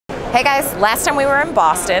Hey guys, last time we were in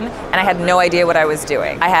Boston and I had no idea what I was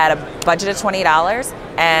doing. I had a budget of $20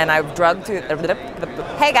 and I drugged through.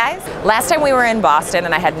 Hey guys, last time we were in Boston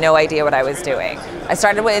and I had no idea what I was doing. I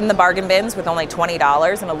started in the bargain bins with only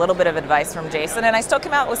 $20 and a little bit of advice from Jason, and I still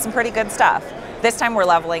came out with some pretty good stuff. This time we're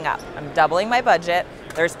leveling up. I'm doubling my budget.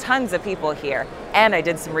 There's tons of people here and I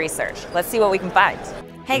did some research. Let's see what we can find.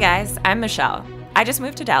 Hey guys, I'm Michelle. I just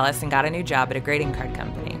moved to Dallas and got a new job at a grading card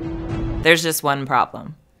company. There's just one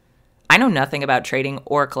problem. I know nothing about trading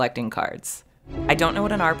or collecting cards. I don't know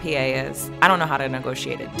what an RPA is. I don't know how to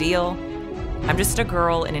negotiate a deal. I'm just a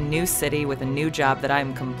girl in a new city with a new job that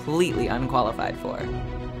I'm completely unqualified for.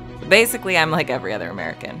 So basically, I'm like every other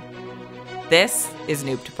American. This is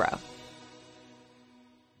Noob to Pro.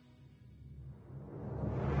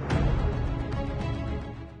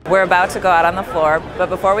 We're about to go out on the floor, but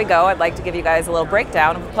before we go, I'd like to give you guys a little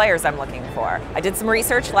breakdown of the players I'm looking for. I did some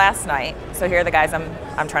research last night, so here are the guys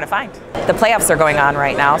I'm trying to find. The playoffs are going on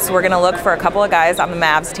right now, so we're going to look for a couple of guys on the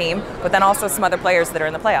Mavs team, but then also some other players that are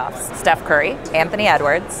in the playoffs. Steph Curry, Anthony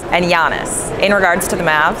Edwards, and Giannis. In regards to the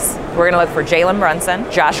Mavs, we're going to look for Jalen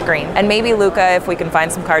Brunson, Josh Green, and maybe Luka if we can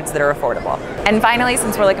find some cards that are affordable. And finally,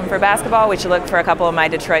 since we're looking for basketball, we should look for a couple of my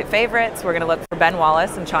Detroit favorites. We're going to look for Ben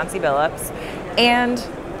Wallace and Chauncey Billups, and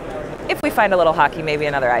if we find a little hockey, maybe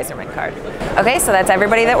another Iserman card. Okay, so that's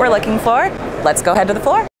everybody that we're looking for. Let's go head to the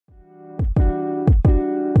floor.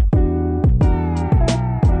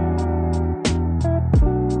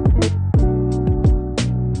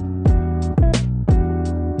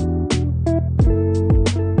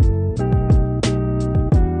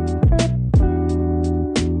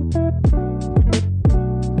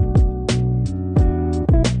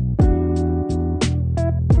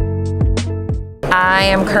 I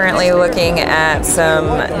am currently looking at some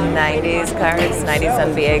 90s cards,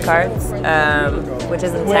 90s NBA cards, which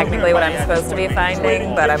isn't technically what I'm supposed to be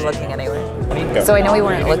finding, but I'm looking anyway. So I know we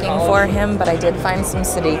weren't looking for him, but I did find some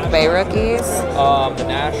Sadiq Bey rookies. The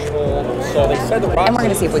National, so they said the Rockets. And we're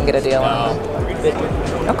going to see if we can get a deal on them.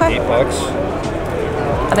 Okay.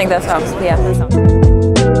 $8. I think that sounds, yeah, that sounds good.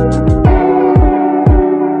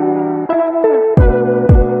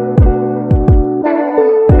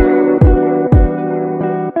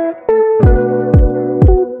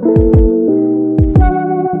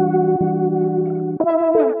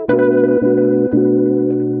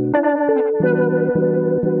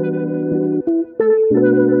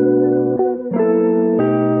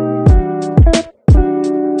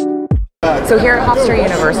 So here at Hofstra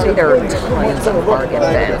University, there are tons of bargain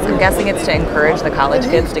bins. I'm guessing it's to encourage the college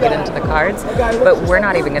kids to get into the cards, but we're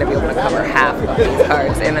not even going to be able to cover half of these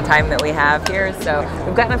cards in the time that we have here. So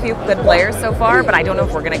we've gotten a few good players so far, but I don't know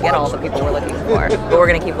if we're going to get all the people we're looking for, but we're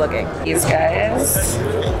going to keep looking. These guys,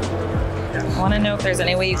 I want to know if there's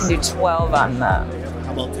any way you can do 12 on them.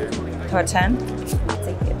 How about 10? How about 10? I'll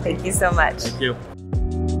take it. Thank you so much. Thank you.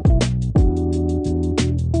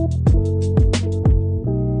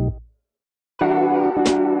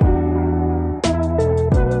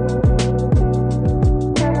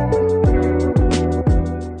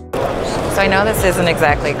 So I know this isn't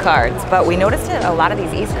exactly cards, but we noticed at a lot of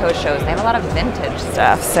these East Coast shows, they have a lot of vintage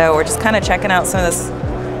stuff. So we're just kind of checking out some of this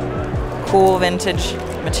cool vintage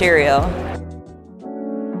material.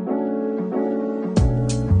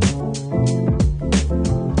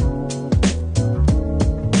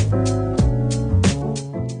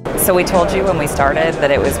 So we told you when we started that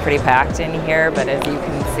it was pretty packed in here, but as you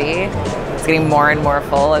can see, it's getting more and more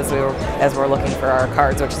full as we're looking for our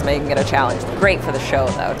cards, which is making it a challenge. Great for the show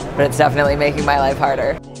though, but it's definitely making my life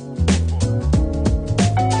harder.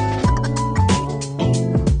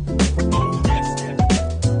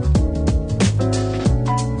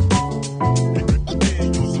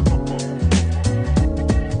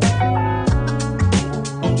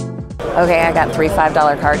 Okay, I got 3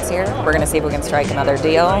 $5 cards here. We're gonna see if we can strike another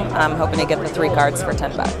deal. I'm hoping to get the 3 cards for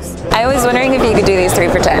 $10. I was wondering if you could do these 3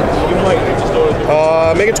 for 10.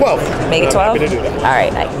 Make it 12. Make it 12? Happy to do that. All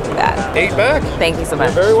right, I can do that. 8 back. Thank you so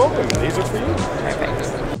much. You're very welcome. These are for you. Perfect.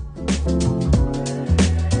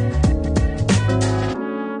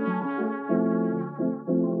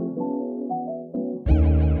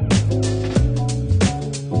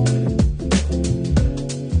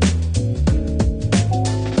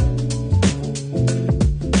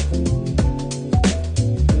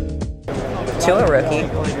 To a rookie.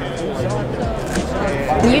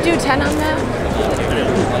 Can you do 10 on that?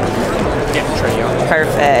 Yeah,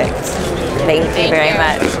 Perfect. Thank you very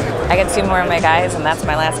much. I got 2 more of my guys, and that's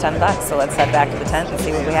my last $10. So let's head back to the tent and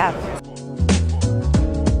see what we have.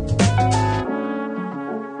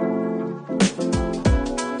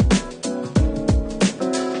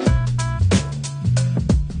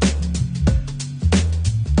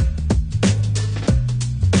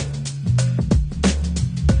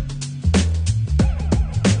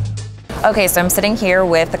 Okay, so I'm sitting here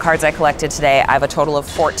with the cards I collected today. I have a total of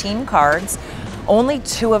 14 cards. Only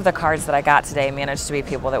 2 of the cards that I got today managed to be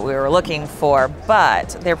people that we were looking for, but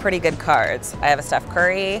they're pretty good cards. I have a Steph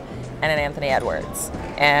Curry and an Anthony Edwards.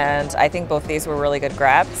 And I think both of these were really good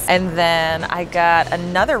grabs. And then I got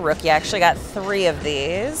another rookie. I actually got 3 of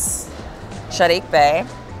these. Sadiq Bey.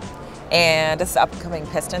 And this is upcoming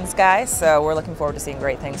Pistons guy, so we're looking forward to seeing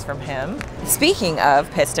great things from him. Speaking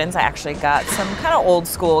of Pistons, I actually got some kind of old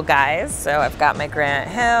school guys. So I've got my Grant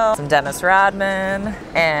Hill, some Dennis Rodman,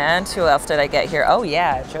 and who else did I get here? Oh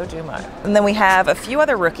yeah, Joe Dumars. And then we have a few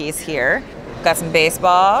other rookies here. Got some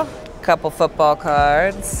baseball, a couple football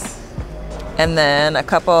cards, and then a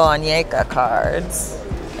couple Onyeka cards.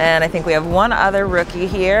 And I think we have one other rookie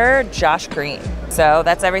here, Josh Green. So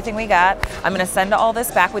that's everything we got. I'm gonna send all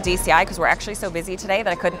this back with DCI because we're actually so busy today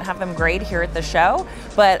that I couldn't have them grade here at the show,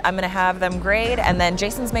 but I'm gonna have them grade, and then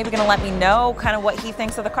Jason's maybe gonna let me know kind of what he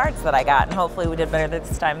thinks of the cards that I got, and hopefully we did better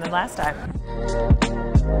this time than last time.